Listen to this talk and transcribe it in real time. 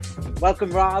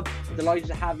Welcome, Rob. Delighted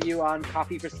to have you on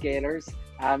Coffee for Scalers.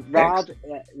 Thanks.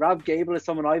 Rob Gabel is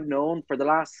someone I've known for the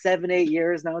last 7, 8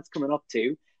 years now. It's coming up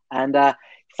to, and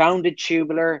founded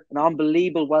Tubular, an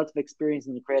unbelievable wealth of experience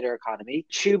in the creator economy.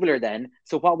 Tubular, then.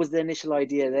 So, what was the initial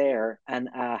idea there, and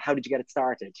how did you get it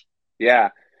started? Yeah.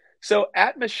 So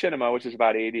at Machinima, which is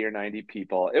about 80 or 90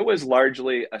 people, it was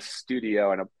largely a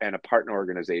studio and a partner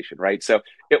organization, right? So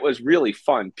it was really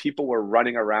fun. People were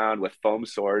running around with foam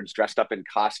swords, dressed up in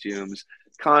costumes,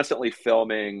 constantly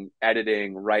filming,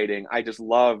 editing, writing. I just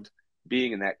loved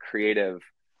being in that creative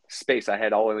space. I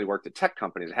had only worked at tech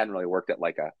companies. I hadn't really worked at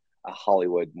like a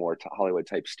Hollywood, Hollywood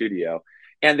type studio.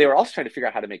 And they were also trying to figure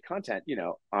out how to make content,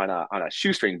 on a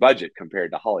shoestring budget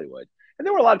compared to Hollywood. And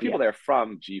there were a lot of people Yeah, there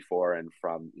from G4 and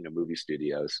from movie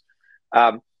studios.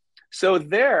 Um, so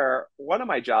there, one of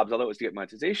my jobs, although it was to get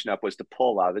monetization up, was to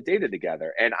pull a lot of the data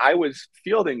together. And I was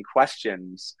fielding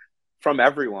questions from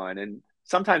everyone. And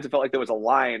sometimes it felt like there was a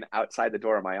line outside the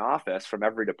door of my office from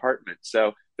every department.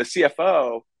 So the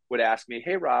CFO would ask me,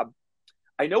 "Hey, Rob,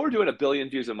 I know we're doing 1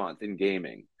 billion views a month in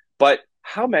gaming, but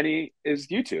how many is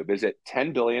YouTube? Is it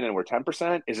 10 billion and we're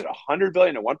 10%? Is it 100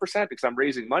 billion and 1%? Because I'm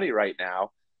raising money right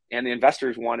now and the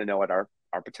investors want to know what our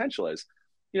potential is."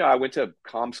 I went to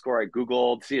ComScore, I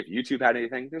Googled, see if YouTube had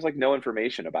anything. There's like no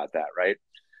information about that, right?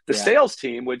 The yeah, sales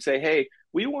team would say, "Hey,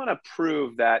 we want to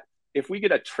prove that if we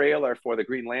get a trailer for the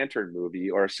Green Lantern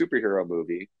movie or a superhero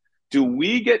movie, do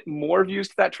we get more views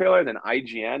to that trailer than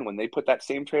IGN when they put that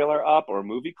same trailer up, or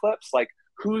movie clips? Like,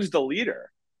 who's the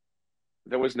leader?"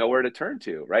 There was nowhere to turn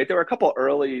to, right? There were a couple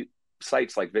early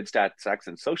sites like VidStatX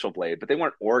and Social Blade, but they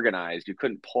weren't organized. You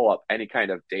couldn't pull up any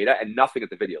kind of data, and nothing at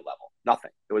the video level.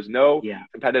 Nothing. There was no yeah,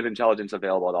 competitive intelligence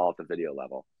available at all at the video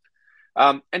level,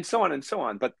 and so on and so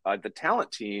on. But the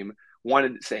talent team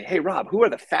wanted to say, "Hey, Rob, who are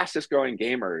the fastest growing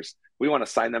gamers? We want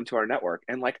to sign them to our network."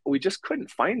 And like, we just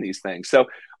couldn't find these things. So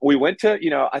we went to,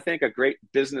 I think a great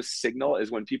business signal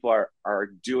is when people are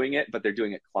doing it, but they're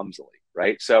doing it clumsily,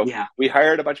 right? So yeah, we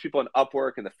hired a bunch of people in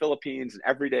Upwork in the Philippines, and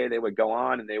every day they would go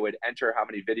on and they would enter how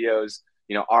many videos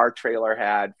our trailer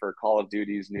had for Call of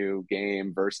Duty's new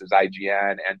game versus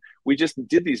IGN. And we just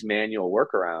did these manual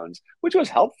workarounds, which was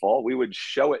helpful. We would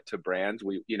show it to brands.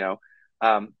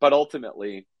 But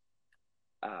ultimately,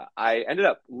 I ended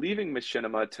up leaving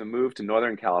Machinima to move to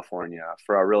Northern California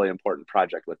for a really important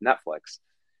project with Netflix.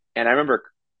 And I remember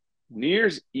New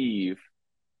Year's Eve,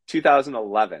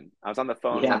 2011, I was on the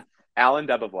phone with yeah, Alan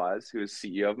Debevoise, who is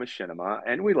CEO of Machinima,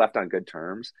 and we left on good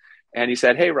terms. And he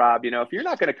said, "Hey, Rob, if you're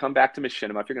not going to come back to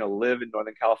Machinima, if you're going to live in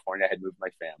Northern California," I had moved my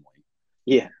family,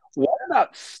 yeah, "what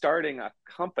about starting a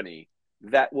company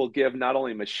that will give not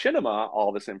only Machinima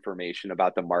all this information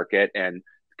about the market and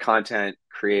content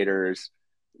creators,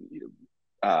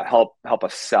 help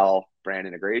us sell brand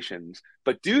integrations,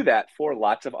 but do that for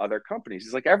lots of other companies?"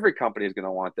 He's like, "Every company is going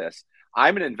to want this.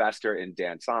 I'm an investor in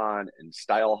Dance On, in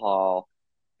Style Hall,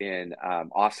 in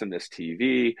Awesomeness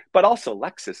TV, but also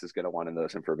Lexus is going to want to know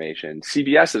this information.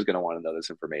 CBS is going to want to know this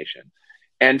information."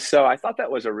 And so I thought that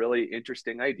was a really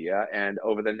interesting idea. And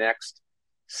over the next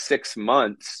 6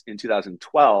 months in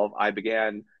 2012, I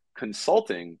began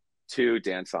consulting to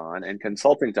Dance On and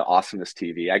consulting to Awesomeness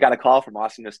TV. I got a call from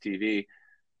Awesomeness TV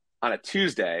on a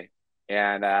Tuesday,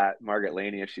 and Margaret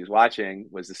Laney, if she's watching,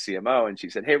 was the CMO, and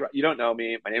she said, "Hey, you don't know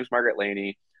me. My name's Margaret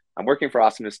Laney. I'm working for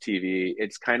Awesomeness TV.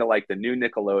 It's kind of like the new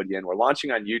Nickelodeon. We're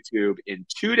launching on YouTube in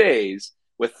 2 days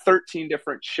with 13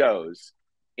 different shows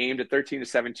aimed at 13 to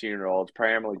 17-year-olds,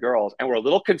 primarily girls, and we're a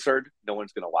little concerned no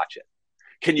one's going to watch it.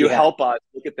 Can you yeah. help us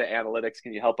look at the analytics?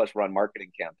 Can you help us run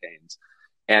marketing campaigns?"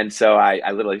 And so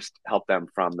I literally helped them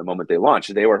from the moment they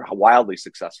launched. They were wildly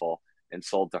successful and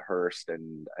sold to Hearst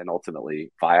and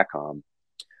ultimately Viacom.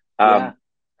 Yeah. Um,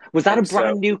 Was that a and so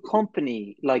brand new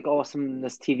company like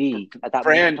Awesomeness TV at that moment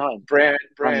in brand time? brand Brand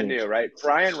brand new. new, right?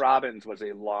 Brian Robbins was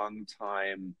a long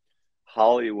time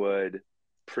Hollywood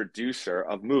producer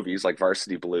of movies like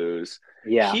Varsity Blues.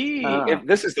 Yeah. If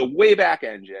this is the way back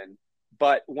engine,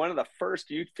 but one of the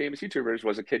first famous YouTubers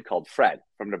was a kid called Fred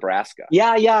from Nebraska.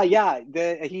 Yeah, yeah, yeah.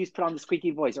 He used to put on the squeaky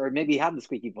voice, or maybe he had the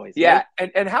squeaky voice, Yeah,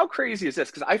 right? and how crazy is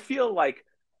this? Because I feel like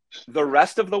the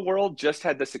rest of the world just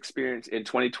had this experience in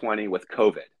 2020 with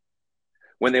COVID,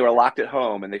 when they were locked at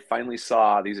home and they finally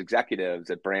saw these executives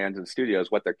at brands and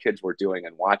studios what their kids were doing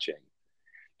and watching.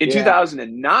 In Yeah,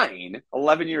 2009,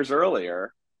 11 years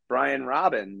earlier, Brian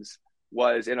Robbins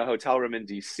was in a hotel room in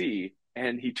DC,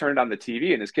 and he turned on the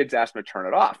TV and his kids asked him to turn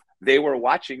it off. They were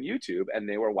watching YouTube and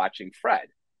they were watching Fred.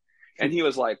 And he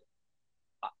was like,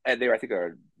 and they were, I think,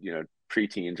 are,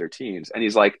 preteens or teens. And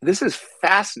he's like, "This is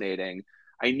fascinating.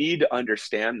 I need to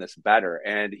understand this better."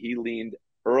 And he leaned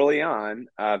early on,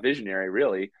 visionary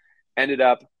really, ended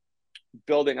up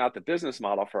building out the business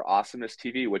model for Awesomeness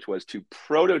TV, which was to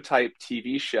prototype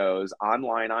TV shows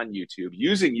online on YouTube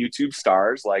using YouTube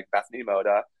stars like Bethany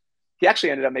Moda. He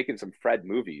actually ended up making some Fred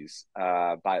movies,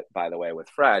 by the way, with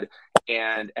Fred,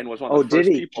 and was one of Oh, the did first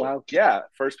he? people, Wow. yeah,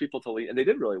 first people to lead, and they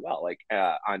did really well, like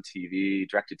on TV,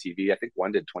 direct to TV. I think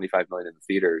one did 25 million in the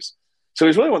theaters. So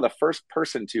he's really one of the first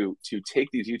person to take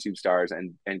these YouTube stars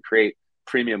and create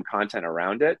premium content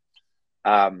around it.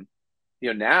 Um,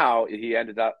 now he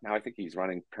ended up. Now I think he's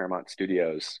running Paramount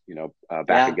Studios. Back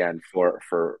Yeah. again for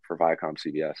Viacom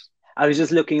CBS. I was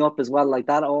just looking up as well, like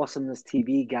that Awesomeness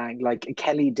TV gang, like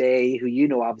Kelly Day, who you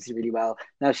know obviously really well.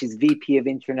 Now she's VP of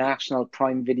International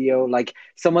Prime Video. Like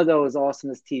some of those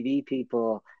Awesomeness TV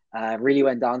people really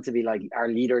went on to be like our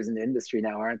leaders in the industry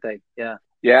now, aren't they? Yeah.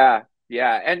 Yeah,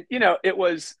 yeah, and it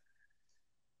was.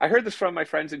 I heard this from my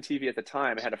friends in TV at the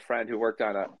time. I had a friend who worked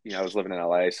on I was living in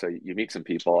LA, so you meet some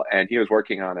people, and he was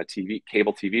working on a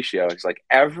cable TV show. He's like,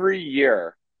 every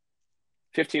year,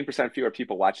 15% fewer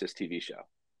people watch this TV show.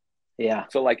 Yeah.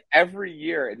 So like every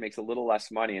year it makes a little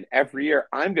less money, and every year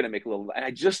I'm going to make a little, and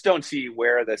I just don't see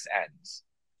where this ends.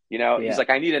 He's Yeah. like,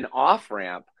 I need an off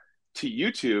ramp to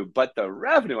YouTube, but the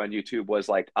revenue on YouTube was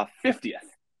like a 50th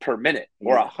per minute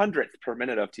or a Yeah. 100th per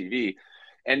minute of TV.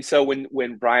 And so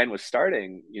when Brian was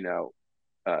starting,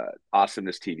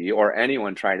 Awesomeness TV or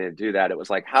anyone trying to do that, it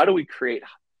was like, how do we create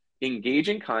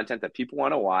engaging content that people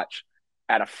want to watch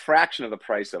at a fraction of the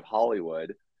price of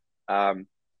Hollywood?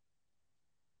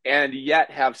 And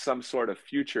yet have some sort of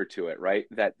future to it, right?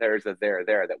 That there's a there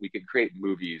that we can create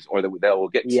movies or that will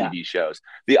get Yeah. TV shows.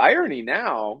 The irony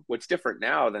now, what's different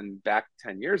now than back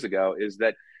 10 years ago, is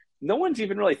that no one's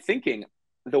even really thinking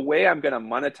the way I'm going to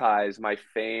monetize my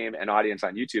fame and audience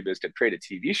on YouTube is to create a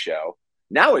TV show.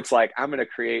 Now it's like, I'm going to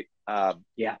create a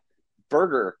Yeah.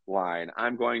 burger line.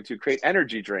 I'm going to create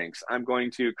energy drinks. I'm going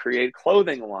to create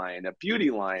clothing line, a beauty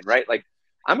line, right? Like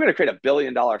I'm going to create $1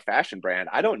 billion fashion brand.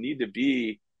 I don't need to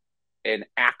be an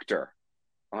actor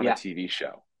on a Yeah. TV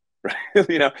show, right?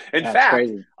 In That's fact,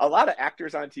 crazy. a lot of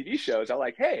actors on TV shows are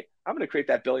like, hey, I'm going to create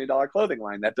that $1 billion clothing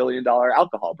line, that $1 billion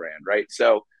alcohol brand, right?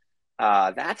 So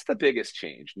that's the biggest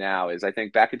change now is I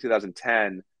think back in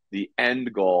 2010, the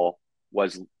end goal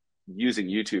was using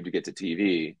YouTube to get to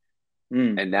TV.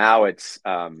 Mm. And now it's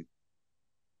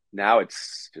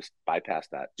just bypass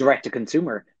that. Direct to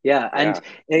consumer. Yeah. And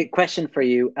Yeah. a question for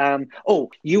you.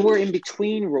 You were in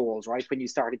between roles, right? When you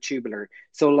started Tubular.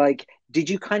 So like,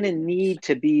 did you kind of need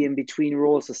to be in between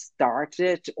roles to start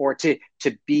it or to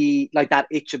be like that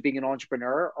itch of being an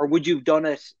entrepreneur? Or would you have done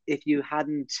it if you'd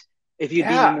been in a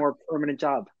Yeah. more permanent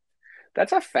job?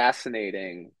 That's a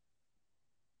fascinating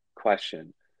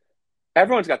question.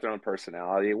 Everyone's got their own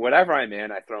personality. Whatever I'm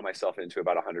in, I throw myself into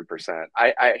about 100%.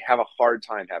 I have a hard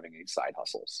time having any side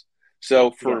hustles.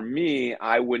 So for Yeah. me,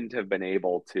 I wouldn't have been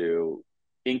able to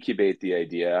incubate the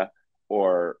idea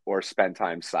or spend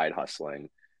time side hustling.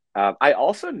 I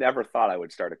also never thought I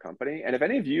would start a company. And if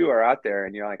any of you are out there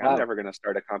and you're like, I'm Wow. never going to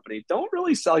start a company, don't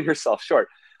really sell yourself short.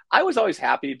 I was always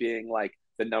happy being like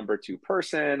the number two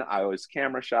person. I was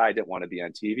camera shy. I didn't want to be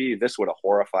on TV. This would have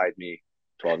horrified me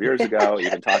 12 years ago,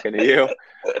 even talking to you.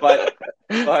 But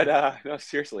no,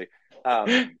 seriously.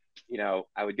 I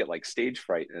would get like stage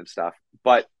fright and stuff.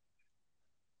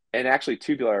 And actually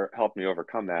Tubular helped me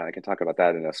overcome that. I can talk about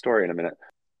that in a story in a minute.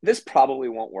 This probably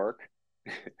won't work.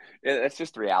 It's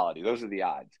just reality. Those are the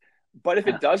odds. But if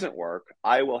it doesn't work,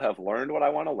 I will have learned what I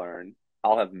want to learn.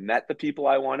 I'll have met the people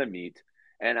I want to meet,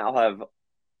 and I'll have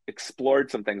explored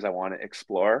some things I want to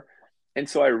explore. And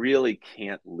so I really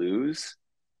can't lose,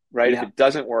 right? If Yeah. it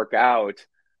doesn't work out,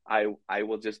 I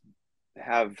will just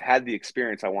have had the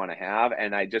experience I want to have.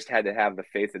 And I just had to have the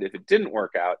faith that if it didn't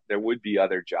work out, there would be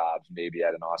other jobs, maybe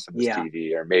at an Awesomeness Yeah.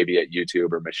 TV or maybe at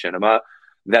YouTube or Machinima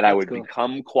that I That's would cool.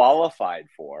 become qualified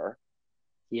for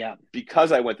Yeah.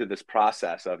 because I went through this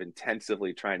process of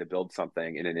intensively trying to build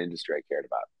something in an industry I cared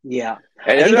about. Yeah.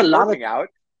 And I it think ended a up lot of working out,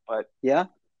 but yeah.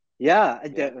 Yeah,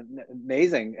 yeah.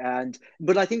 amazing.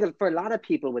 But I think that for a lot of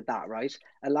people with that, right?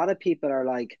 A lot of people are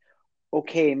like,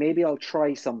 okay, maybe I'll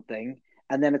try something.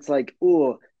 And then it's like,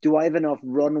 oh, do I have enough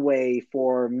runway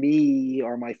for me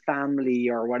or my family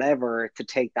or whatever to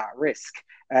take that risk?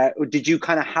 Did you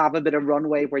kind of have a bit of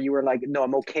runway where you were like, no,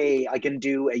 I'm okay, I can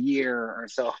do a year or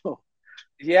so?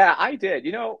 Yeah, I did.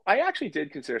 I actually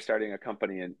did consider starting a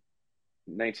company in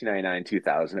 1999,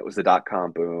 2000. It was the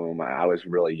dot-com boom. I was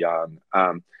really young.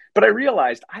 But I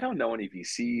realized I don't know any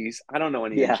VCs. I don't know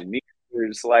any Yeah,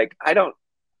 engineers. Like I don't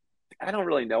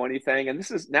really know anything. And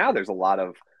there's a lot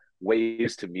of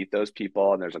ways to meet those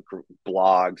people. And there's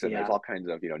blogs and there's yeah, all kinds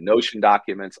of, Notion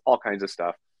documents, all kinds of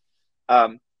stuff.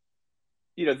 Um,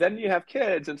 then you have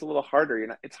kids and it's a little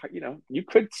harder. It's hard, you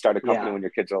could start a company Yeah. when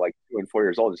your kids are like 2 and 4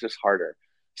 years old. It's just harder.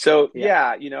 So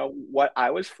Yeah. yeah, what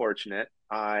I was fortunate.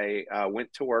 I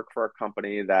went to work for a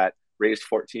company that raised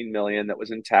 14 million that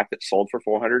was in tech that sold for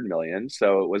 400 million.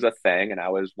 So it was a thing. And I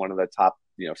was one of the top,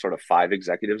 sort of 5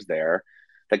 executives there.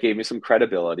 That gave me some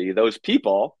credibility. Those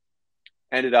people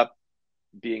ended up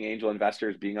being angel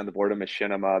investors, being on the board of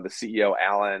Machinima. The CEO,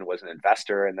 Alan, was an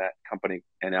investor in that company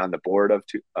and on the board of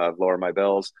Lower My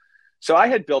Bills. So I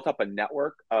had built up a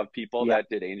network of people Yeah. that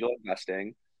did angel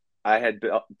investing. I had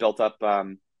built up,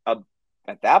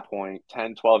 at that point,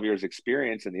 10, 12 years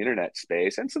experience in the internet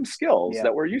space and some skills Yeah.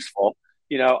 that were useful,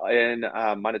 in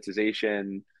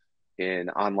monetization, in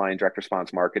online direct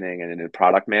response marketing, and in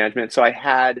product management. So I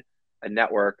had a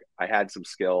network, I had some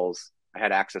skills, I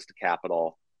had access to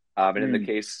capital. And in the Mm.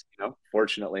 case,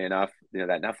 fortunately enough,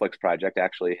 that Netflix project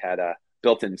actually had a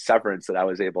built-in severance that I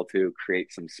was able to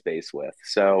create some space with.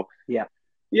 So Yeah.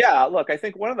 yeah, look, I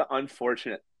think one of the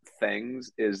unfortunate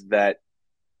things is that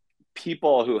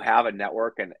people who have a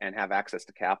network and have access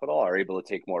to capital are able to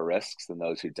take more risks than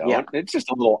those who Yeah. don't. It's just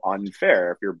a little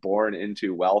unfair. If you're born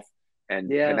into wealth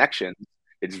and Yeah. connections,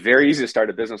 it's very easy to start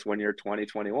a business when you're 20,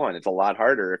 21. It's a lot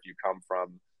harder if you come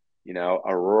from,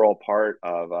 a rural part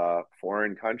of a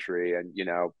foreign country and,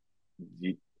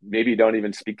 you maybe don't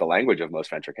even speak the language of most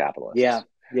venture Yeah. capitalists.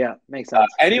 Yeah. Makes sense.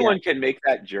 Yeah. Anyone can make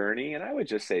that journey, and I would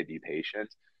just say be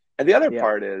patient. And the other Yeah.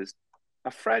 part is,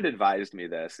 a friend advised me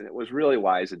this, and it was really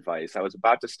wise advice. I was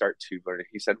about to start Tubular, and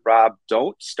he said, Rob,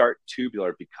 don't start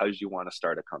Tubular because you want to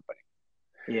start a company.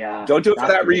 Yeah. Don't do it for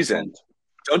That's that a good reason. point.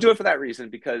 Don't do it for that reason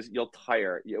because you'll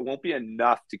tire. It won't be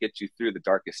enough to get you through the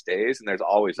darkest days, and there's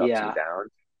always ups and Yeah.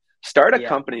 downs. Start a Yeah.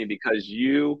 company because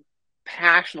you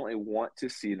passionately want to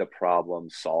see the problem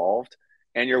solved,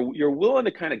 and you're willing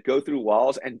to kind of go through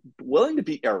walls and willing to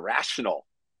be irrational,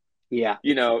 Yeah.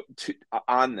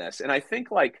 on this. And I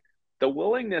think like the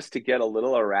willingness to get a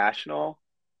little irrational,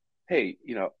 hey,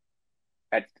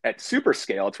 at super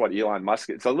scale, it's what Elon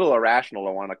Musk. It's a little irrational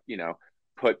to want to,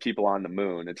 put people on the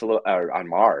moon. It's a little on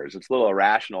Mars. It's a little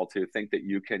irrational to think that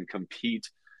you can compete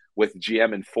with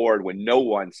GM and Ford when no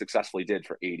one successfully did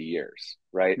for 80 years,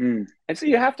 right? Mm. And so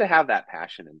you have to have that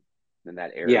passion in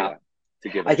that Yeah. area to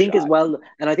give it I a think as shot. well,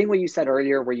 and I think what you said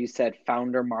earlier, where you said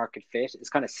founder market fit, is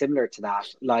kind of similar to that.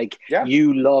 Like Yeah,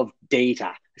 you love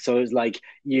data. So it's like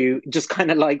you just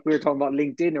kind of like we were talking about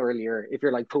LinkedIn earlier. If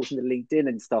you're like posting to LinkedIn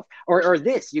and stuff, or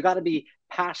this, you got to be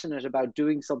passionate about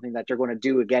doing something that you're going to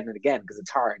do again and again because it's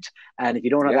hard. And if you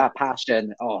don't have yeah. that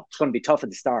passion, oh, it's going to be tough at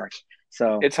the start.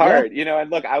 So It's yeah, hard, and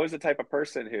look, I was the type of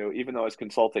person who, even though I was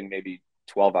consulting maybe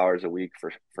 12 hours a week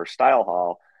for Style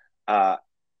Hall, uh,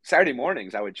 Saturday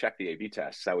mornings I would check the A/B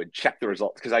tests. I would check the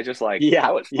results because I just like yeah,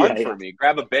 that was fun yeah, for yeah, me.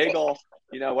 Grab a bagel.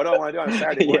 What do I want to do on a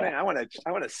Saturday yeah. morning?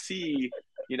 I want to see,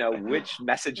 which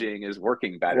messaging is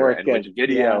working better Work and which good.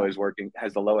 video Yeah, is working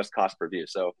has the lowest cost per view.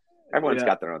 So everyone's yeah,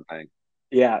 got their own thing.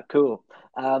 yeah. Cool.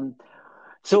 Um,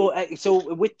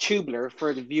 So with Tubular,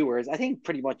 for the viewers, I think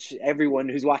pretty much everyone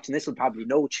who's watching this will probably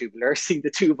know Tubular. See,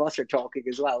 the two of us are talking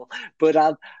as well. But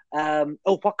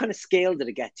what kind of scale did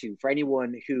it get to for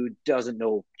anyone who doesn't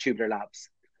know Tubular Labs?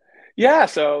 Yeah,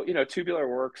 so Tubular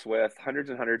works with hundreds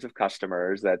and hundreds of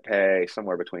customers that pay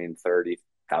somewhere between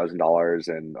 $30,000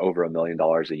 and over $1 million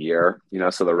a year.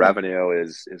 So the Hmm. revenue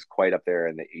is quite up there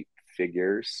in the 8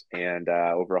 figures and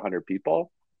over 100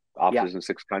 people, Yeah. offices in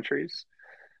 6 countries,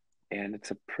 and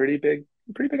it's a pretty big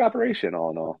operation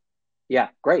all in all. Yeah,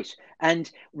 great.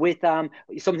 And with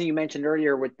something you mentioned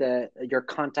earlier with the your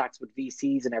contacts with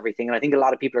VCs and everything, and I think a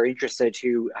lot of people are interested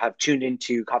who have tuned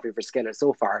into Coffee for Scale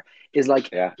so far, is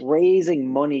like Yeah,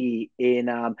 raising money in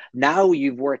now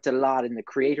you've worked a lot in the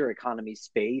creator economy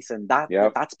space, and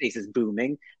yep. that space is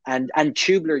booming. And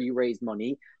Tubular, you raise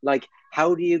money. Like,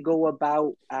 how do you go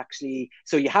about actually?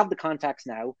 So you have the contacts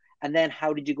now. And then,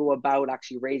 how did you go about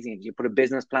actually raising it? Did you put a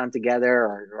business plan together,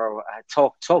 or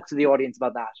talk to the audience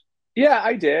about that? Yeah,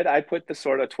 I did. I put the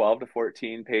sort of 12 to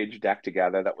 14 page deck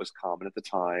together that was common at the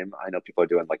time. I know people are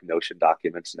doing like Notion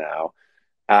documents now.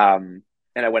 And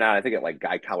I went out, I think at like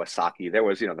Guy Kawasaki, there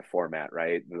was, the format,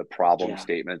 right? The problem Yeah.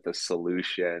 statement, the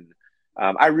solution.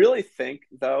 I really think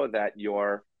though that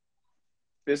your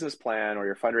business plan or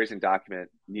your fundraising document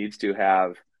needs to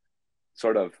have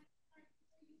sort of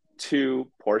two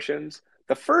portions.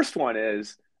 The first one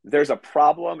is there's a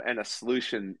problem and a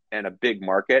solution and a big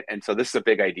market. And so this is a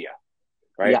big idea,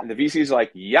 right? Yeah. And the VC is like,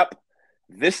 yep,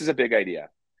 this is a big idea.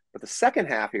 But the second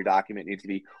half of your document needs to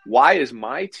be, why is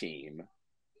my team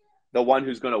the one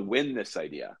who's going to win this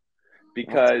idea? That's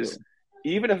Because cool.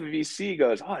 even if a VC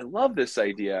goes, oh, I love this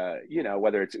idea,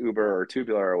 whether it's Uber or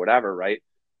Tubular or whatever, right?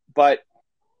 But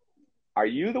are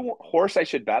you the horse I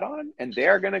should bet on? And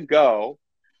they're going to go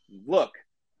look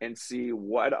and see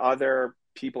what other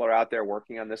people are out there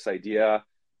working on this idea,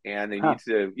 and they Huh. need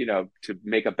to, to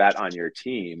make a bet on your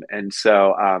team. And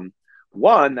so,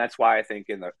 one, that's why I think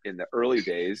in the early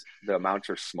days the amounts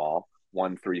are small.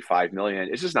 1, 3, 5 million.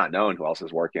 It's just not known who else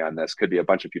is working on this. Could be a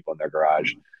bunch of people in their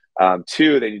garage.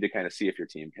 Two, they need to kind of see if your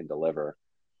team can deliver.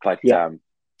 But Yeah.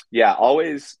 yeah,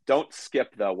 always don't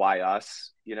skip the why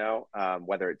us.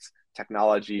 Whether it's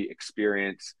technology,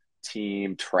 experience,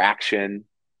 team, traction.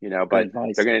 Good But they're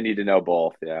advice. going to need to know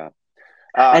both. Yeah.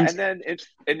 And And then go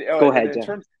in ahead, yeah.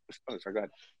 terms, oh, sorry, go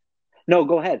ahead. No,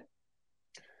 go ahead.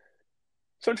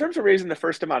 So in terms of raising the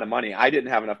first amount of money, I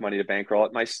didn't have enough money to bankroll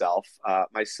it myself.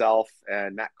 Myself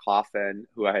and Matt Coffin,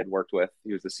 who I had worked with,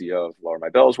 he was the CEO of Lower My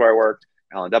Bills where I worked,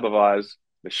 Alan Debavaz,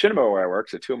 Machinima where I worked.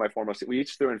 So two of my foremost, we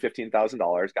each threw in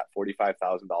 $15,000, got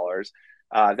 $45,000.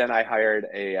 Then I hired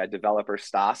a developer,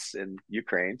 Stas, in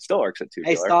Ukraine, still works at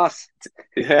Hey, Tubular. Stas.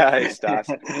 Yeah, hey, Stas.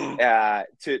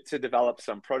 To develop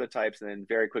some prototypes. And then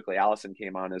very quickly, Allison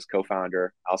came on as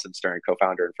co-founder, Allison Stern,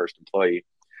 co-founder and first employee.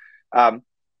 Um,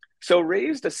 so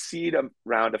raised a seed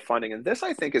round of funding. And this,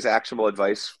 I think, is actionable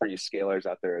advice for you scalers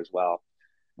out there as well.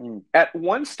 Mm. At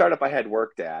one startup I had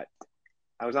worked at,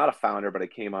 I was not a founder, but I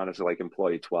came on as like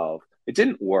employee 12. It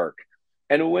didn't work.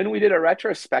 And when we did a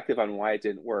retrospective on why it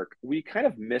didn't work, we kind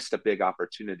of missed a big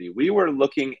opportunity. We were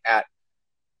looking at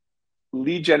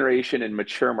lead generation in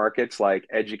mature markets like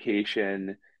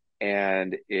education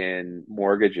and in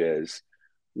mortgages.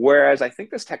 Whereas I think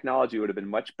this technology would have been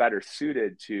much better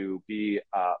suited to be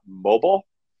mobile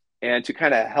and to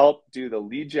kind of help do the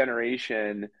lead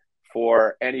generation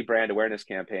for any brand awareness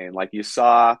campaign. Like you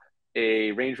saw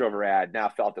a Range Rover ad, now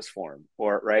fill out this form,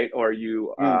 or right, or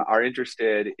you Mm. are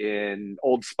interested in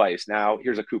Old Spice, now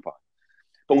here's a coupon.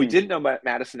 But we Mm. didn't know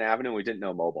Madison Avenue, we didn't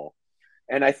know mobile,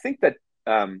 and I think that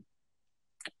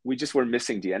we just were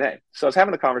missing DNA. So I was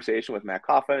having a conversation with Matt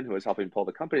Coffin, who was helping pull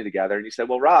the company together, and he said,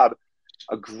 "Well, Rob,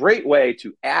 a great way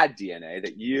to add DNA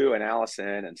that you and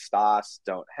Allison and Stas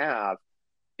don't have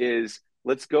is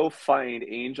let's go find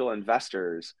angel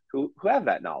investors who have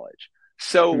that knowledge."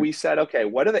 So Mm. we said, okay,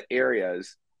 what are the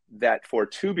areas that for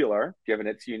Tubular, given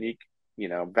its unique,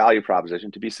 value proposition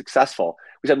to be successful?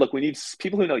 We said, look, we need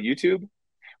people who know YouTube.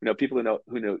 We know people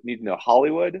who need to know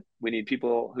Hollywood. We need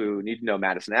people who need to know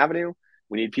Madison Avenue.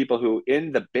 We need people who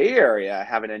in the Bay Area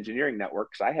have an engineering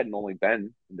network, because I hadn't only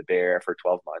been in the Bay Area for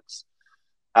 12 months.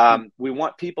 Mm. We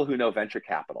want people who know venture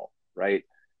capital, right?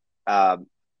 Um,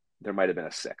 there might have been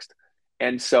a sixth.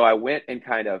 And so I went and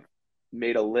kind of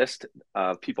made a list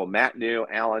of people Matt knew,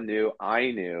 Alan knew,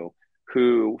 I knew,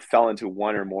 who fell into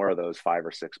one or more of those 5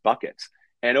 or 6 buckets.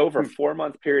 And over a Mm. 4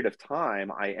 month period of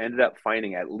time, I ended up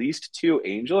finding at least 2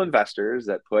 angel investors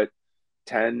that put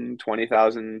 10,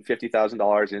 20,000,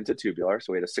 $50,000 into Tubular.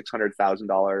 So we had a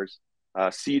 $600,000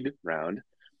 seed round.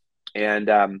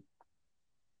 And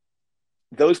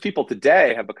those people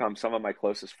today have become some of my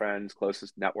closest friends,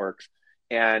 closest networks,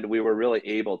 and we were really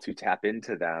able to tap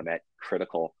into them at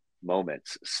critical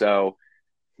moments. So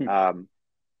Mm.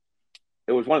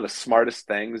 it was one of the smartest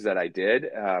things that I did.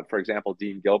 For example,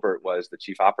 Dean Gilbert was the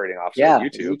chief operating officer at Yeah,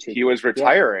 YouTube. YouTube. He was Yeah.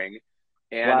 retiring.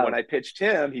 And when Wow. I pitched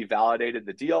him, he validated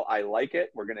the deal. I like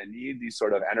it. We're going to need these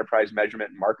sort of enterprise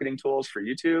measurement and marketing tools for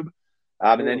YouTube.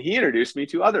 And then Cool. he introduced me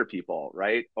to other people,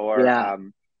 right? Or, Yeah.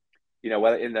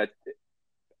 whether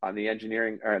on the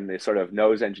engineering or in the sort of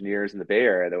nose engineers in the Bay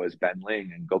Area, there was Ben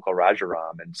Ling and Gokul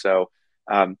Rajaram. And so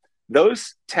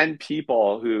those 10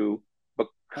 people who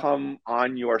become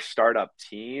on your startup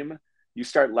team, you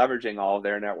start leveraging all of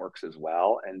their networks as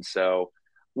well. And so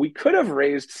we could have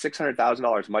raised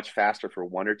 $600,000 much faster for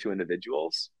 1 or 2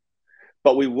 individuals,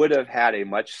 but we would have had a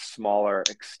much smaller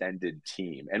extended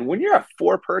team. And when you're a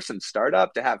 4-person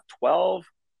startup, to have 12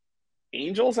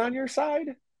 angels on your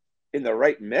side in the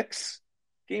right mix,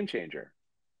 game changer.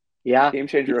 Yeah. Game You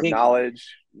changer of think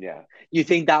knowledge. Yeah. you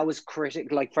think that was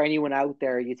critical? Like for anyone out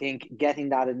there, you think getting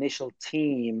that initial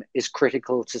team is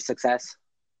critical to success?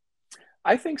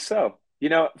 I think so.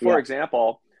 For Yeah.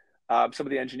 example, some of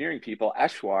the engineering people,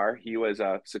 Eshwar, he was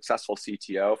a successful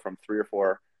CTO from 3 or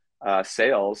 4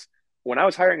 sales. When I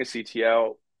was hiring a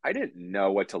CTO, I didn't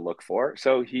know what to look for.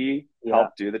 So he Yeah.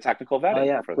 helped do the technical Oh vetting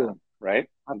yeah. for Cool. them, right?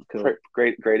 That's cool.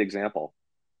 Great example.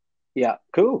 Yeah.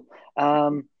 Cool.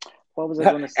 What was I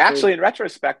going to say? Actually, in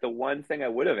retrospect, the one thing I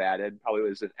would have added probably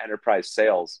was an enterprise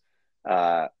sales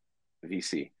uh,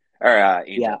 VC or Yeah.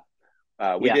 angel.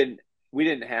 Yeah. We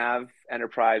didn't have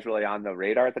enterprise really on the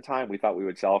radar at the time. We thought we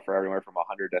would sell for everywhere from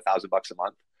 100 to 1,000 bucks a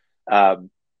month.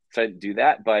 So I didn't do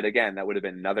that. But again, that would have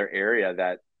been another area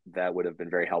that that would have been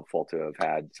very helpful to have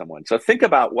had someone. So think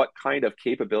about what kind of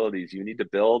capabilities you need to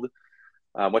build,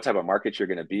 what type of markets you're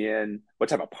going to be in, what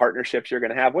type of partnerships you're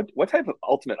going to have, what type of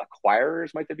ultimate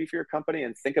acquirers might there be for your company,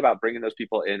 and think about bringing those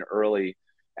people in early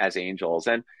as angels.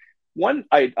 And one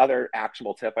other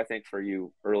actionable tip, I think, for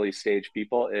you early stage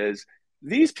people is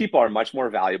these people are much more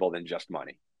valuable than just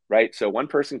money, right? So one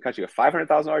person cuts you a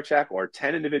 $500,000 check, or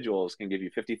 10 individuals can give you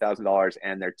 $50,000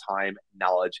 and their time,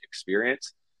 knowledge,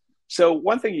 experience. So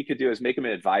one thing you could do is make them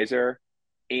an advisor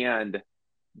and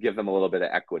give them a little bit of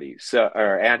equity.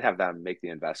 And have them make the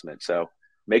investment. So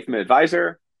make them an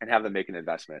advisor and have them make an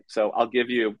investment. So I'll give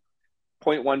you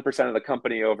 0.1% of the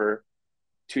company over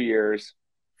 2 years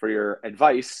for your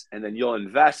advice, and then you'll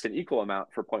invest an equal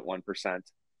amount for 0.1%.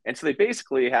 And so they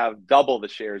basically have double the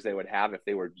shares they would have if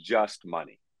they were just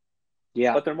money.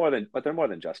 Yeah. But they're more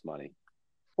than just money.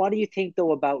 What do you think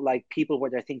though about like people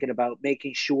where they're thinking about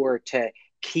making sure to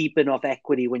keep enough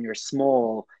equity when you're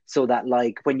small, so that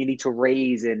like when you need to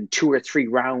raise in 2 or 3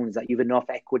 rounds that you have enough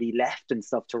equity left and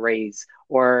stuff to raise?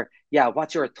 Or yeah,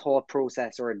 what's your thought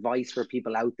process or advice for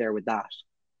people out there with that?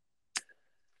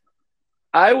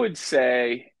 I would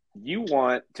say you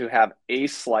want to have a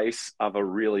slice of a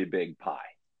really big pie,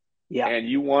 Yeah. and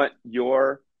you want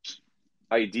your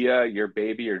idea, your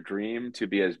baby, your dream to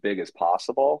be as big as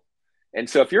possible. And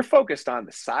so if you're focused on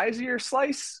the size of your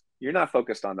slice, you're not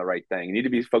focused on the right thing. You need to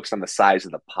be focused on the size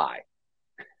of the pie.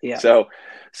 Yeah. So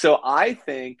I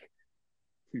think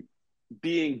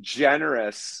being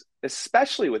generous,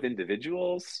 especially with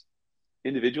individual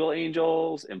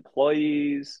angels,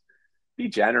 employees, be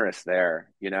generous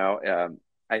there.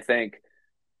 I think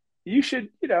you should,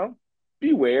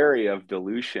 be wary of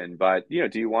dilution, but do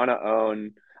you want to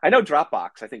own, I know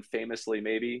Dropbox, I think famously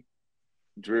maybe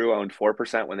Drew owned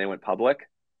 4% when they went public.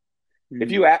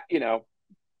 If you,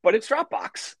 but it's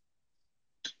Dropbox.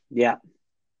 Yeah.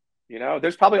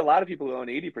 There's probably a lot of people who own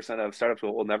 80% of startups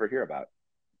we'll never hear about.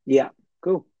 Yeah.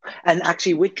 Cool. And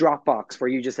actually with Dropbox, where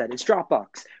you just said it's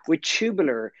Dropbox, with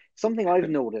Tubular, something I've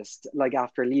noticed, like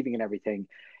after leaving and everything,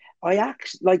 I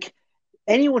actually like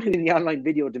anyone who's in the online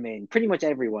video domain, pretty much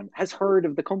everyone has heard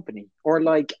of the company. Or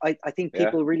like I think Yeah.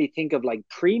 people really think of like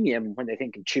premium when they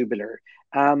think of Tubular.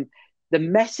 The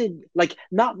message, like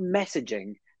not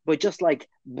messaging, but just like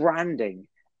branding.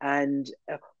 And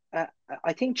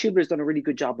I think Tubular's done a really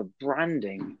good job of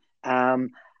branding. How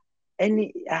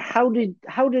did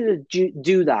it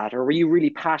do that? Or were you really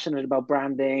passionate about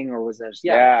branding, or was it,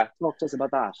 yeah, Yeah. talk to us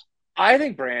about that. I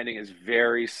think branding is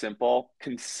very simple,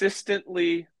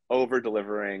 consistently over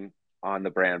delivering on the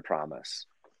brand promise.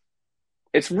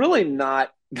 It's really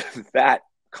not that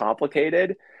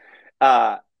complicated.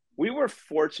 We were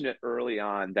fortunate early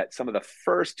on that some of the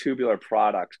first Tubular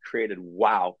products created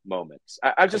wow moments.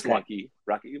 I was just lucky,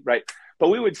 right? But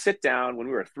we would sit down when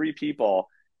we were 3 people,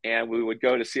 and we would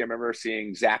go to see, I remember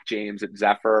seeing Zach James at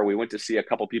Zephyr. We went to see a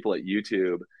couple people at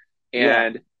YouTube,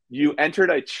 and you entered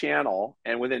a channel,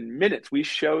 and within minutes we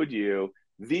showed you,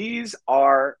 these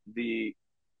are the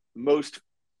most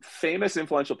famous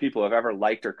influential people who have ever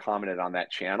liked or commented on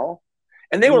that channel.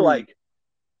 And they were like,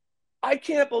 I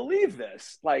can't believe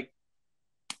this. Like,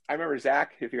 I remember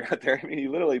Zach, if you're out there, I mean, he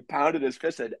literally pounded his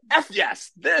fist and said, F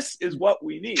yes, this is what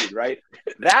we need, right?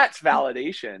 That's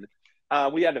validation.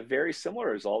 We had a very similar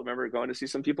result. I remember going to see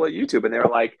some people at YouTube, and they were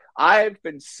like, I've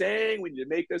been saying we need to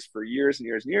make this for years and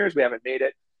years and years. We haven't made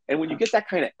it. And when you get that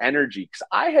kind of energy, because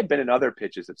I had been in other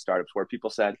pitches at startups where people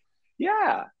said,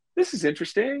 yeah, this is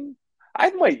interesting.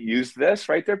 I might use this,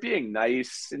 right? They're being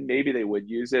nice, and maybe they would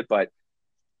use it. But,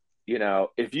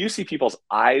 if you see people's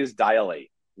eyes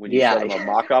dilate when you show them a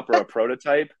mock-up or a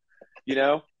prototype,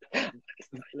 then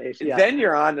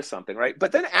you're on to something, right?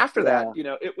 But then after that,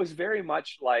 it was very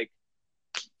much like,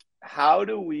 how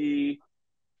do we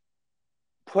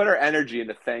put our energy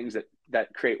into things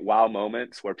that create wow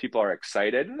moments where people are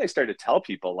excited? And they started to tell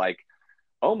people like,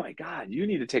 oh my God, you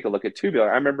need to take a look at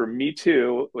Tubular. I remember Me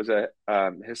Too was a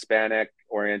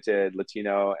Hispanic-oriented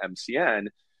Latino MCN,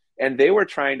 and they were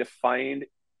trying to find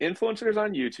influencers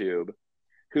on YouTube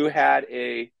who had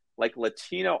a like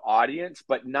Latino audience,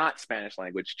 but not Spanish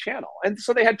language channel. And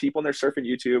so they had people, and they're surfing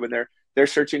YouTube, and they're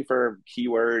searching for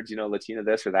keywords, Latina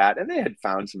this or that, and they had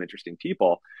found some interesting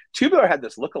people. Tubular had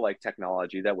this lookalike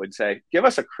technology that would say, give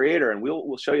us a creator, and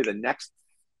we'll show you the next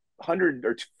 100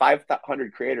 or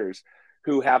 500 creators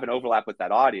who have an overlap with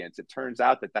that audience. It turns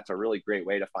out that that's a really great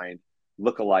way to find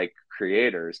lookalike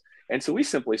creators. And so we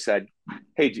simply said,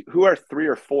 hey, who are 3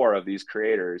 or 4 of these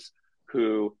creators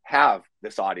who have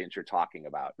this audience you're talking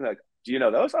about? Like, do you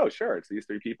know those? Oh, sure. It's these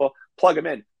 3 people. Plug them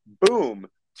in. Boom.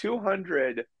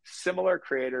 200 similar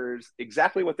creators,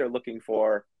 exactly what they're looking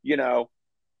for,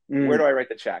 Where Mm. do I write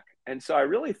the check? And so I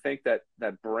really think that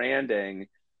branding,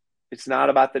 it's not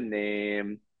about the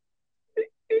name.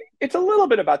 It's a little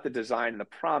bit about the design and the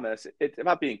promise. It's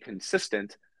about being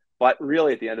consistent, but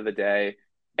really at the end of the day,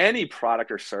 any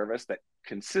product or service that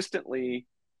consistently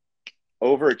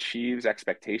overachieves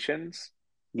expectations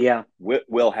Yeah.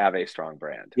 will have a strong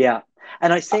brand. Yeah,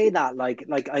 and I say that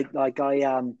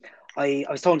I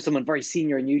was talking to someone very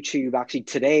senior in YouTube actually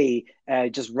today,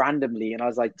 just randomly, and I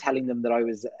was like telling them that I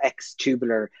was ex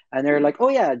Tubular, and they're like, "Oh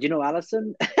yeah, do you know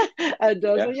Allison?" And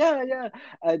I was Yeah. like, "Yeah, yeah."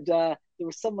 And there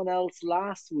was someone else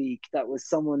last week that was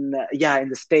someone, yeah, in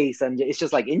the space, and it's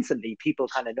just like instantly people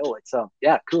kind of know it. So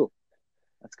yeah, cool.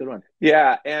 That's a good one.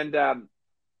 Yeah. And,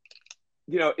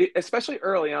 especially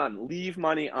early on, leave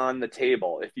money on the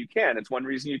table if you can. It's one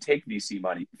reason you take VC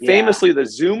money. Yeah. Famously, the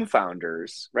Zoom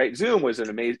founders, right? Zoom is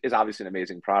obviously an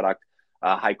amazing product,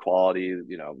 high quality,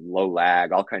 low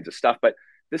lag, all kinds of stuff. But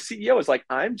the CEO is like,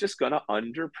 I'm just going to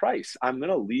underprice. I'm going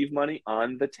to leave money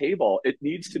on the table. It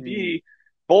needs to Mm. be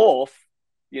both,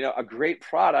 a great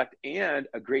product and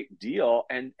a great deal,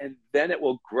 and then it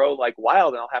will grow like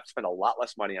wild, and I'll have to spend a lot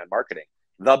less money on marketing.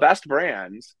 The best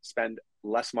brands spend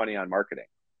less money on marketing,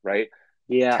 right?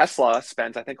 Yeah. Tesla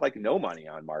spends, I think, like no money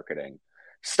on marketing.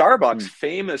 Starbucks Mm.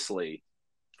 famously,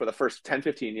 for the first 10,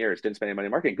 15 years, didn't spend any money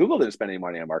on marketing. Google didn't spend any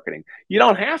money on marketing. You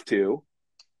don't have to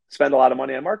spend a lot of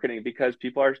money on marketing because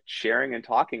people are sharing and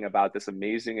talking about this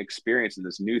amazing experience and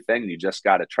this new thing you just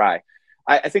got to try.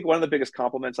 I think one of the biggest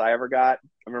compliments I ever got,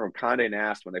 I remember Condé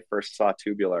Nast, when they first saw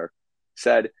Tubular,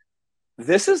 said,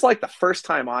 "This is like the first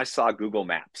time I saw Google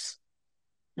Maps."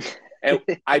 And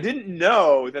I didn't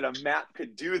know that a map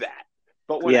could do that.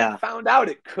 But when I Yeah. found out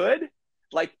it could,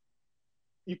 like,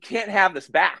 you can't have this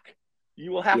back.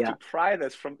 You will have Yeah. to pry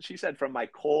this from, she said, from my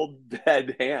cold,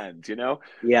 dead hands, Yeah.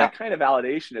 That kind of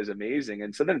validation is amazing.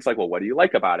 And so then it's like, well, what do you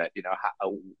like about it?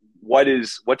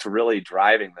 What's really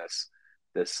driving this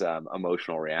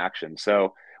emotional reaction?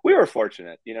 So we were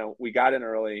fortunate, we got in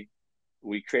early,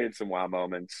 we created some wow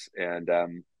moments, and,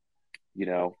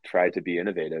 tried to be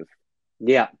innovative.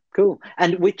 Yeah, cool.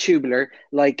 And with Tubular,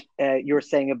 like you were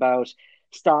saying about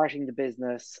starting the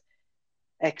business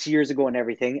X years ago and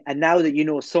everything, and now that you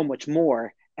know so much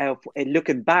more,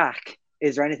 looking back,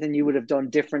 is there anything you would have done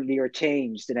differently or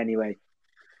changed in any way?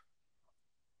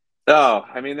 Oh,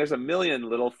 I mean, there's a million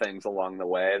little things along the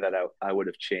way that I would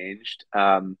have changed.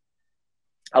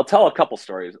 I'll tell a couple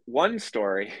stories. One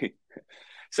story,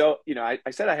 so,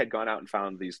 I said I had gone out and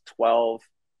found these 12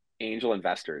 angel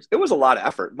investors. It was a lot of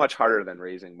effort, much harder than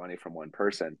raising money from one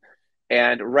person.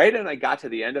 And right when I got to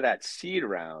the end of that seed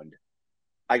round,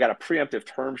 I got a preemptive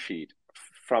term sheet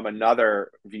from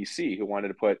another VC who wanted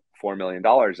to put $4 million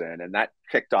in. And that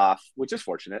kicked off, which is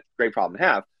fortunate, great problem to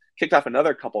have, kicked off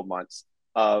another couple of months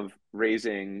of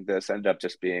raising this, ended up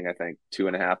just being, I think,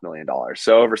 $2.5 million.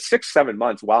 So over 6, 7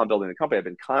 months while I'm building the company, I've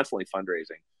been constantly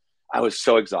fundraising. I was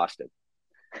so exhausted.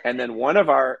 And then one of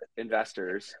our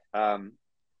investors, I'm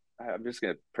just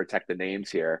going to protect the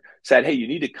names here, said, "Hey, you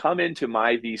need to come into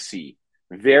my VC,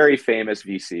 very famous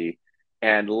VC,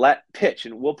 and let pitch,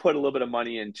 and we'll put a little bit of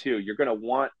money in too. You're going to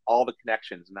want all the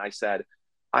connections." And I said,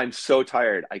 "I'm so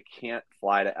tired. I can't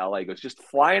fly to LA." He goes, "Just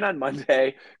fly in on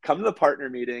Monday, come to the partner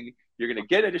meeting. You're going to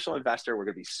get an additional investor. We're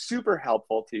going to be super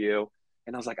helpful to you."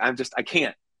 And I was like, I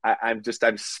can't. I'm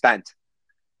spent.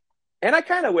 And I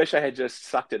kind of wish I had just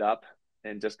sucked it up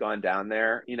and just gone down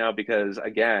there, because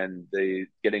again, the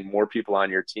getting more people on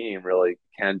your team really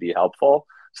can be helpful.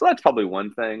 So that's probably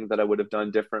one thing that I would have done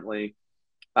differently.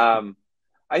 Um,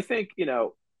 I think,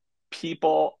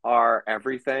 people are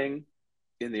everything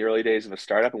in the early days of a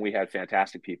startup, and we had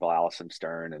fantastic people, Allison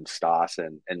Stern and Stoss,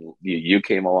 and you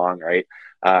came along, right,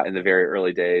 in the very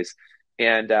early days.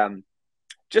 And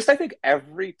just I think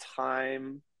every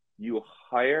time you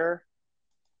hire,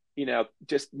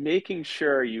 just making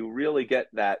sure you really get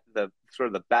the sort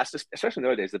of the best, especially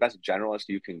nowadays, the best generalist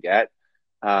you can get.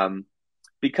 Um,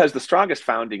 because the strongest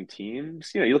founding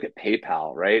teams, you look at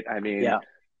PayPal, right? I mean, Yeah.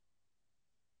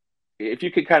 if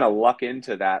you could kind of luck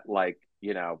into that, like,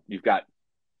 you've got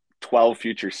 12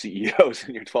 future CEOs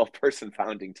in your 12-person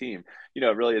founding team, it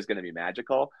really is going to be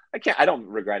magical. I don't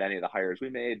regret any of the hires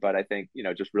we made, but I think,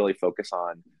 just really focus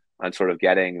on sort of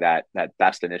getting that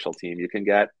best initial team you can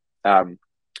get.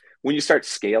 When you start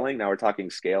scaling, now we're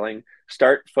talking scaling,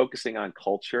 start focusing on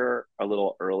culture a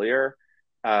little earlier.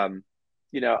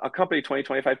 A company, 20,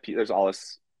 25 people, there's all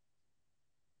this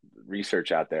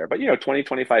research out there, but 20,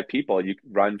 25 people, you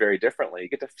run very differently. You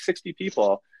get to 60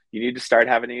 people, you need to start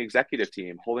having an executive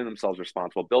team holding themselves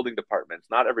responsible, building departments.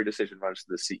 Not every decision runs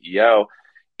to the CEO.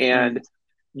 And Mm.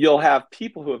 you'll have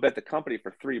people who have been at the company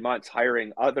for 3 months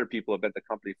hiring other people who have been at the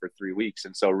company for 3 weeks.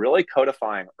 And so really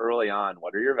codifying early on,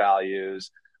 what are your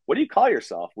values? What do you call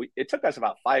yourself? It took us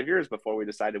about 5 years before we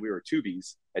decided we were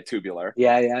tubies at Tubular.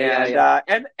 Yeah, yeah, yeah,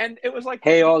 And yeah. it was like,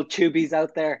 Hey, all tubies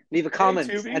out there, leave a hey, comment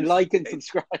and tubies, like and hey,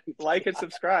 subscribe. like and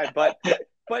subscribe. But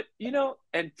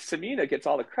and Samina gets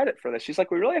all the credit for this. She's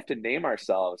like, we really have to name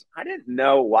ourselves. I didn't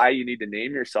know why you need to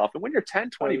name yourself. And when you're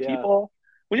 10, Oh 20 yeah, people,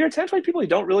 when you're 10, 20 people, you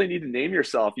don't really need to name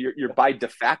yourself. You're by de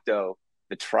facto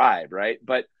the tribe, right?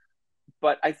 But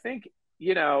I think,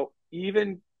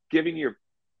 even giving your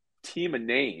team a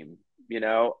name,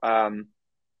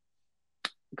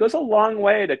 goes a long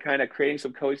way to kind of creating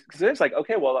some cohesion. Because it's like,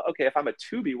 okay, if I'm a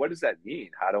tubi, what does that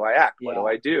mean? How do I act? What do yeah,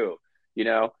 I do? You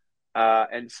know,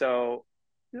 and so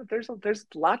there's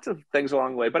lots of things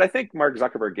along the way. But I think Mark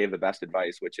Zuckerberg gave the best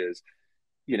advice, which is,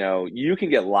 you can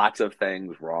get lots of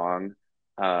things wrong,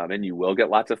 and you will get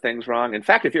lots of things wrong. In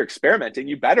fact, if you're experimenting,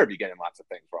 you better be getting lots of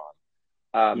things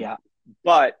wrong. yeah,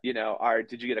 But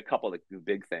did you get a couple of the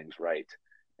big things right?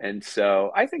 And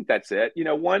so I think that's it.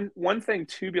 One thing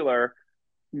Tubular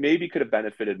maybe could have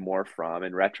benefited more from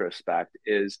in retrospect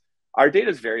is our data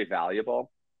is very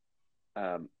valuable,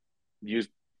 used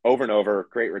over and over,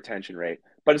 great retention rate,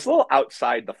 but it's a little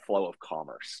outside the flow of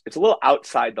commerce. It's a little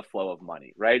outside the flow of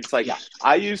money, right? It's like yeah,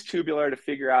 I use Tubular to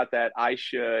figure out that I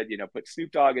should, put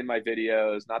Snoop Dogg in my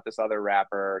videos, not this other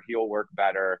rapper. He'll work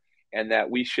better, and that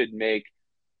we should make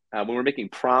when we're making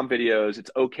prom videos,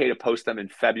 it's okay to post them in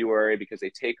February because they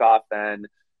take off then.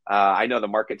 I know the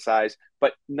market size,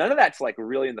 but none of that's like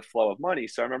really in the flow of money.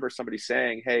 So I remember somebody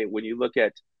saying, hey, when you look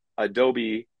at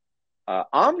Adobe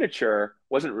Omniture,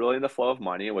 wasn't really in the flow of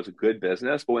money. It was a good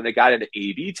business. But when they got into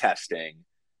A/B testing,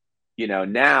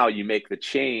 now you make the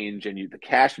change and the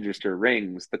cash register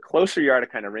rings. The closer you are to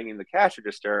kind of ringing the cash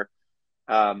register,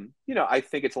 I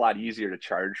think it's a lot easier to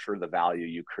charge for the value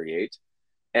you create.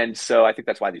 And so I think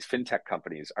that's why these fintech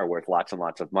companies are worth lots and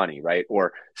lots of money, right?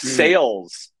 Or mm,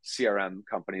 sales CRM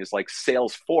companies like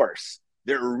Salesforce,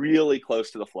 they're really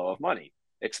close to the flow of money.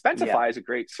 yeah, Expensify is a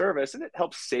great service and it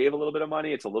helps save a little bit of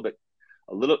money. It's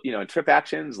and Trip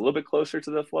Actions, a little bit closer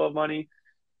to the flow of money.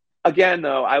 Again,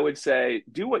 though, I would say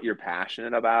do what you're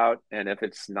passionate about. And if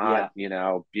it's not,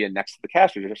 yeah, being next to the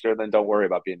cash register, then don't worry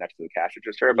about being next to the cash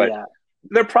register. But yeah,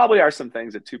 there probably are some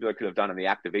things that Tubular could have done on the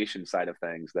activation side of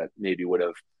things that maybe would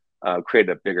have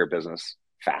created a bigger business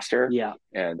faster yeah,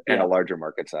 and a yeah, larger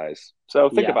market size. So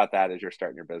think yeah. about that as you're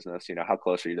starting your business. How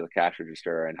close are you to the cash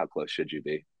register and how close should you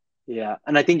be? Yeah,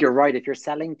 and I think you're right. If you're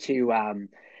selling to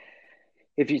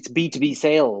if it's B2B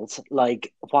sales,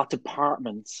 like what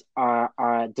departments are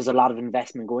there's a lot of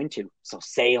investment go into. So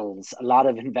sales, a lot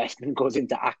of investment goes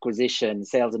into acquisition,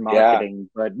 sales and Yeah. marketing,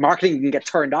 but marketing can get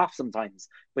turned off sometimes,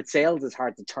 but sales is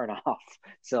hard to turn off.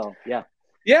 So yeah.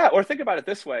 Yeah. Or think about it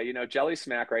this way. Jelly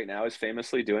Smack right now is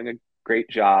famously doing a great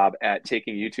job at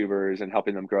taking YouTubers and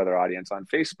helping them grow their audience on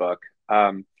Facebook.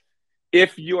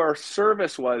 If your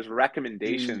service was Mm,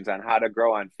 recommendations on how to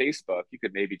grow on Facebook, you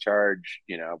could maybe charge,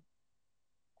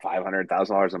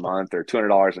 $500,000 a month or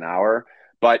 $200 an hour.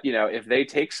 But if they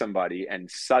take somebody and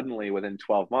suddenly within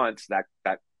 12 months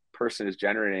that person is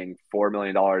generating $4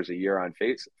 million a year on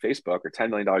Facebook or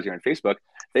 $10 million a year on Facebook,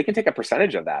 they can take a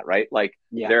percentage of that, right? Like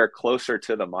yeah, they're closer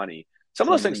to the money. Some of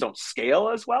to the those things money. don't scale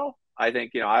as well. I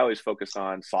think I always focus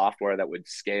on software that would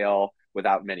scale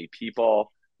without many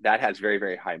people. That has very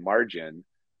very high margin.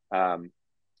 Um,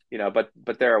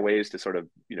 but there are ways to sort of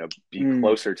be Mm,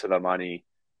 closer to the money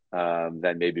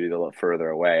than maybe a little further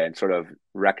away, and sort of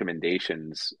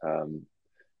recommendations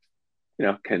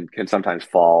can sometimes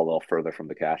fall a little further from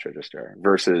the cash register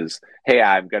versus, hey,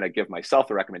 I'm going to give myself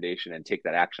a recommendation and take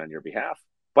that action on your behalf,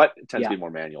 but it tends to yeah. be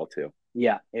more manual too.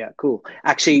 Yeah, yeah, cool.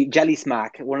 Actually, Jelly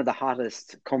Smack, one of the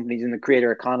hottest companies in the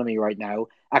creator economy right now.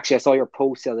 Actually, I saw your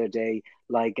post the other day.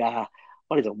 Like,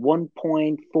 what is it?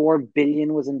 1.4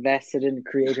 billion was invested in the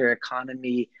creator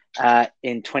economy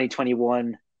in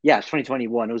 2021. Yeah,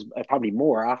 2021. It was probably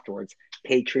more afterwards.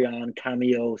 Patreon,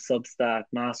 Cameo, Substack,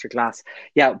 Masterclass.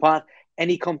 Yeah, what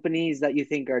any companies that you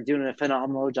think are doing a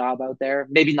phenomenal job out there?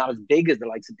 Maybe not as big as the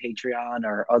likes of Patreon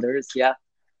or others. Yeah.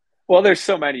 Well, there's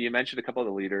so many. You mentioned a couple of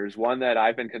the leaders. One that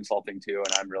I've been consulting to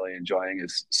and I'm really enjoying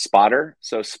is Spotter.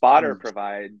 So Spotter Mm,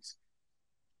 provides,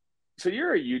 so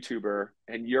you're a YouTuber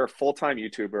and you're a full-time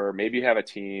YouTuber, maybe you have a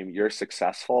team, you're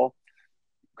successful,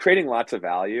 creating lots of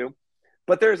value.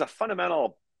 But there's a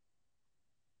fundamental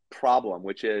problem,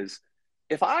 which is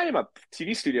if I am a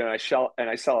TV studio and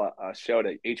I sell a show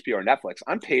to HBO or Netflix,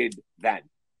 I'm paid then,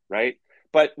 right?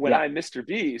 But when yeah. I'm Mr.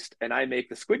 Beast and I make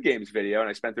the Squid Games video and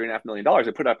I spend $3.5 million, I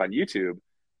put it up on YouTube.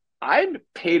 I'm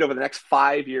paid over the next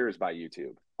 5 years by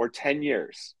YouTube or 10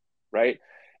 years, right?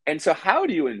 And so how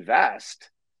do you invest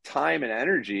time and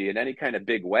energy in any kind of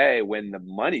big way when the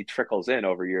money trickles in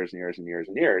over years and years and years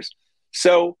and years?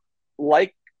 So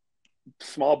like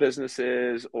small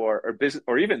businesses or business,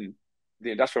 or even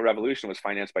the Industrial Revolution was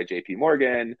financed by JP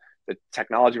Morgan. The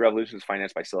technology revolution was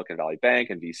financed by Silicon Valley Bank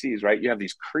and VCs, right? You have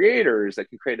these creators that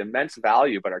can create immense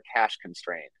value, but are cash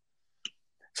constrained.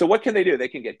 So what can they do? They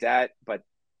can get debt, but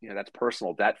that's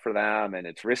personal debt for them, and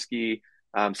it's risky.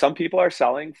 Some people are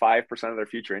selling 5% of their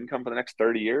future income for the next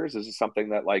 30 years. This is something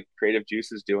that like Creative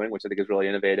Juice is doing, which I think is really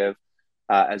innovative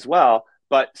as well.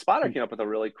 But Spotter came up with a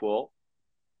really cool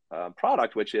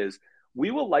product, which is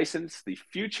we will license the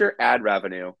future ad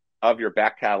revenue of your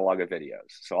back catalog of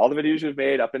videos. So all the videos you've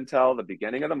made up until the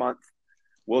beginning of the month,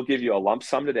 we'll give you a lump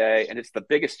sum today. And it's the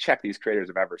biggest check these creators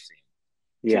have ever seen.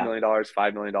 $2 million,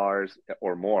 $5 million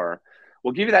or more.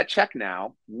 We'll give you that check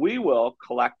now. We will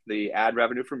collect the ad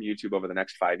revenue from YouTube over the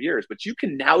next 5 years, but you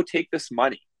can now take this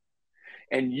money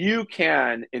and you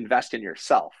can invest in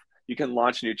yourself. You can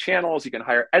launch new channels. You can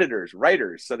hire editors,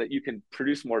 writers, so that you can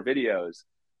produce more videos.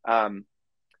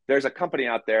 There's a company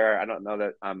out there, I don't know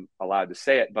that I'm allowed to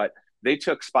say it, but they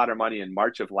took Spotter money in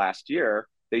March of last year.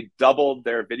 They doubled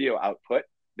their video output.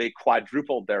 They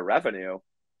quadrupled their revenue,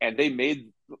 and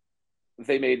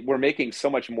we're making so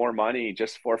much more money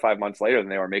just 4 or 5 months later than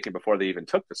they were making before they even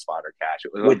took the Spotter cash.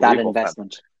 It was with that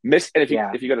investment. And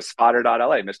if you go to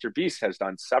spotter.la, Mr. Beast has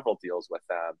done several deals with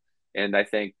them. And I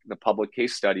think the public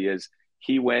case study is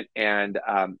he went and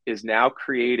is now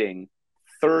creating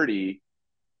 30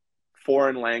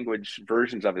 foreign language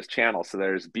versions of his channel. So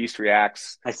there's Beast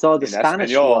Reacts. I saw the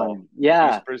Spanish Espanol, one.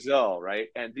 Yeah. Beast Brazil, right?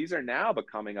 And these are now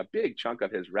becoming a big chunk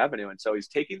of his revenue. And so he's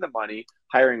taking the money,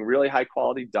 hiring really high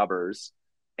quality dubbers,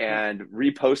 and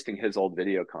reposting his old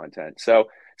video content. So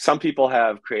some people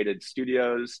have created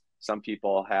studios. Some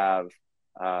people have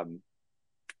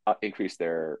increased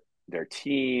their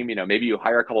team. Maybe you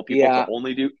hire a couple people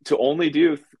to only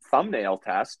do thumbnail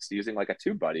tests using like a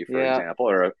TubeBuddy, for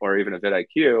example, or even a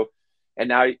vidIQ.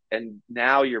 And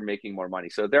now you're making more money.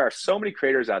 So there are so many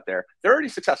creators out there. They're already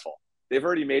successful. They've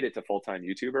already made it to full-time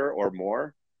YouTuber or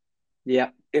more.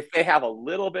 Yeah. If they have a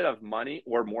little bit of money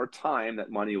or more time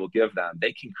that money will give them,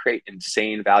 they can create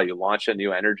insane value, launch a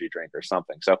new energy drink or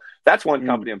something. So that's one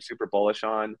company I'm super bullish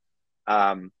on.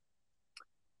 I'm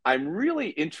really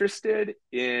interested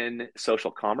in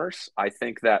social commerce. I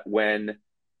think that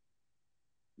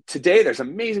today there's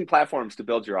amazing platforms to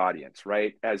build your audience,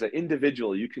 right? As an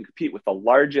individual, you can compete with the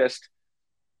largest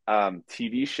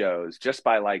TV shows just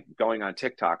by like going on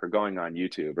TikTok or going on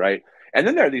YouTube, right? And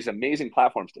then there are these amazing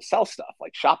platforms to sell stuff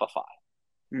like Shopify,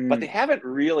 but they haven't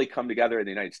really come together in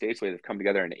the United States the way they've come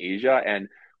together in Asia. And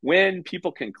when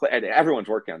people can click, and everyone's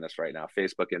working on this right now,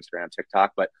 Facebook, Instagram,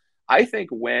 TikTok, but I think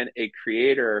when a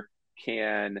creator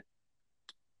can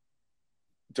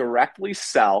directly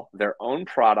sell their own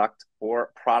product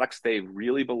or products they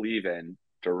really believe in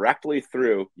directly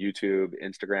through YouTube,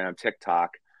 Instagram,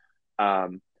 TikTok,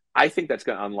 I think that's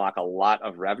going to unlock a lot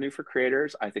of revenue for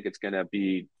creators. I think it's going to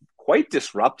be quite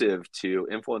disruptive to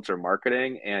influencer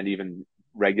marketing and even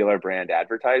regular brand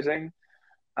advertising.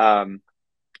 And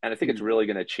I think it's really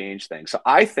going to change things. So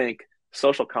I think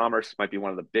social commerce might be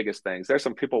one of the biggest things. There's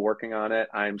some people working on it.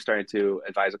 I'm starting to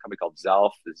advise a company called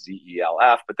Zelf,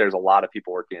 Zelf, but there's a lot of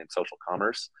people working in social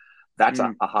commerce. That's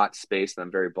a hot space that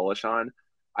I'm very bullish on.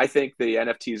 I think the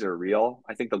NFTs are real.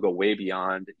 I think they'll go way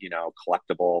beyond,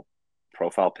 collectible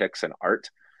profile pics and art,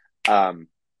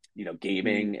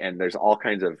 gaming, and there's all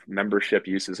kinds of membership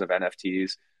uses of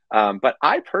NFTs. But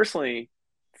I personally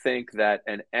think that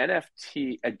an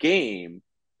NFT, a game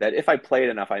that if I play it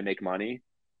enough, I make money.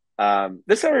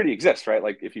 This already exists, right?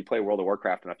 Like if you play World of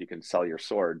Warcraft enough, you can sell your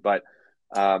sword. But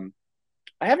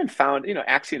I haven't found,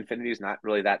 Axie Infinity is not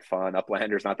really that fun.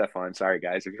 Uplander is not that fun. Sorry,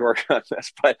 guys, if you're working on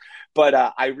this. But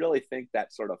I really think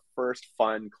that sort of first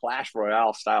fun Clash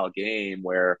Royale style game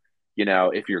where,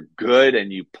 if you're good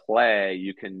and you play,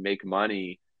 you can make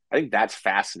money. I think that's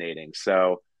fascinating.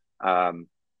 So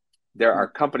there are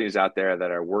companies out there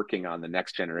that are working on the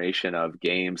next generation of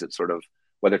games that sort of,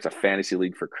 whether it's a fantasy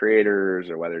league for creators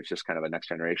or whether it's just kind of a next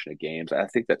generation of games. I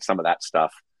think that some of that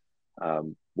stuff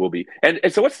will be. And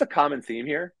so what's the common theme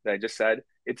here that I just said?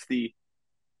 It's the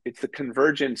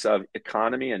convergence of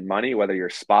economy and money, whether you're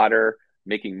a spotter,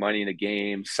 making money in a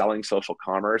game, selling social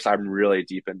commerce. I'm really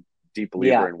deep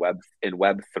believer in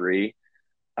Web3.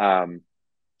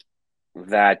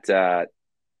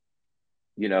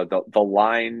 The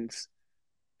lines.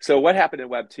 So what happened in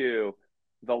Web2?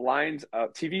 The lines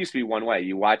of TV used to be one way.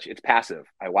 You watch, it's passive.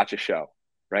 I watch a show.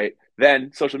 right?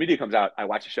 Then social media comes out. I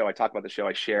watch a show, I talk about the show,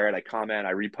 I share it, I comment,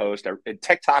 I repost. In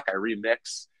TikTok, I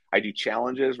remix, I do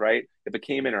challenges, right? It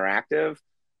became interactive,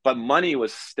 but money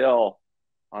was still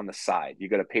on the side. You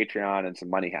go to Patreon and some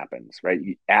money happens, right?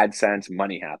 AdSense,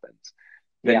 money happens.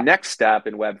 The Yeah. next step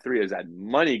in Web3 is that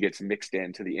money gets mixed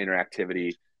into the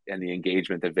interactivity and the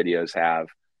engagement that videos have.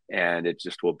 And it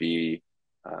just will be,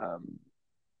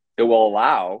 it will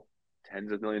allow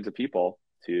tens of millions of people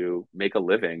to make a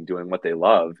living doing what they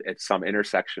love at some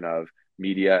intersection of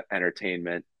media,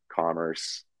 entertainment,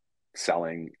 commerce,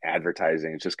 selling,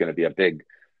 advertising. It's just going to be a big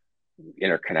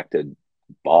interconnected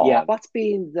Yeah. ball. What's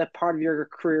been the part of your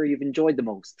career you've enjoyed the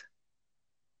most?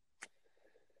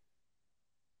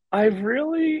 I've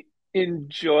really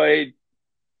enjoyed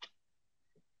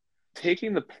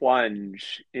taking the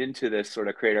plunge into this sort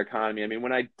of creator economy. I mean,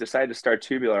 when I decided to start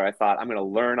Tubular, I thought I'm going to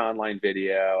learn online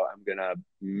video. I'm going to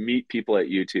meet people at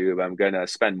YouTube. I'm going to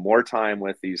spend more time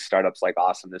with these startups like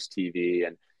Awesomeness TV,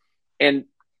 and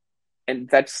and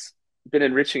that's been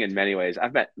enriching in many ways.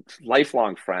 I've met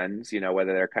lifelong friends,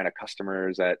 whether they're kind of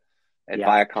customers at Yeah.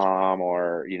 Viacom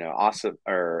or awesome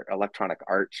or Electronic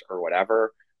Arts or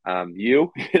whatever. I met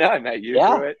you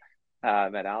Yeah. through it.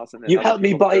 Met Allison and You other helped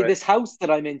me people buy through it. this house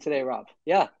that I'm in today, Rob.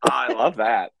 Yeah. Oh, I love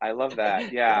that. I love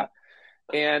that. Yeah.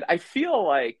 Yeah. And I feel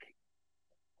like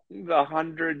the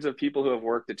hundreds of people who have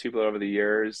worked at Tubular over the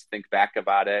years think back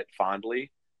about it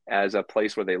fondly as a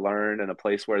place where they learned and a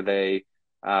place where they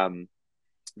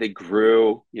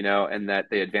grew, and that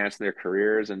they advanced in their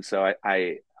careers. And so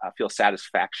I feel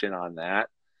satisfaction on that.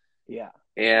 Yeah.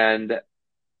 And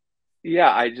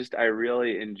yeah, I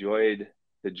really enjoyed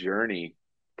the journey.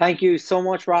 Thank you so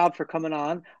much, Rob, for coming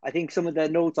on. I think some of the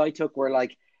notes I took were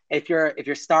like, if you're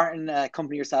starting a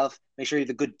company yourself, make sure you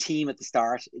have a good team at the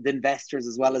start, the investors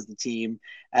as well as the team.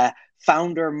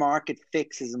 Founder market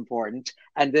fix is important,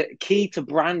 and the key to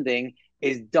branding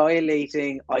is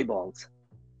dilating eyeballs.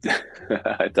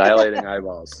 Dilating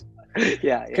eyeballs. Yeah,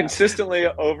 yeah. Consistently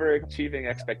overachieving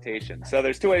expectations. So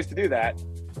there's two ways to do that: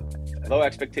 low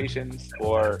expectations,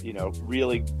 or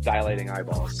really dilating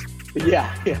eyeballs.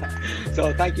 Yeah, yeah.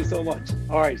 So thank you so much.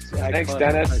 All right. Thanks,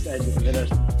 Dennis. Nice end of the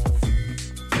minute.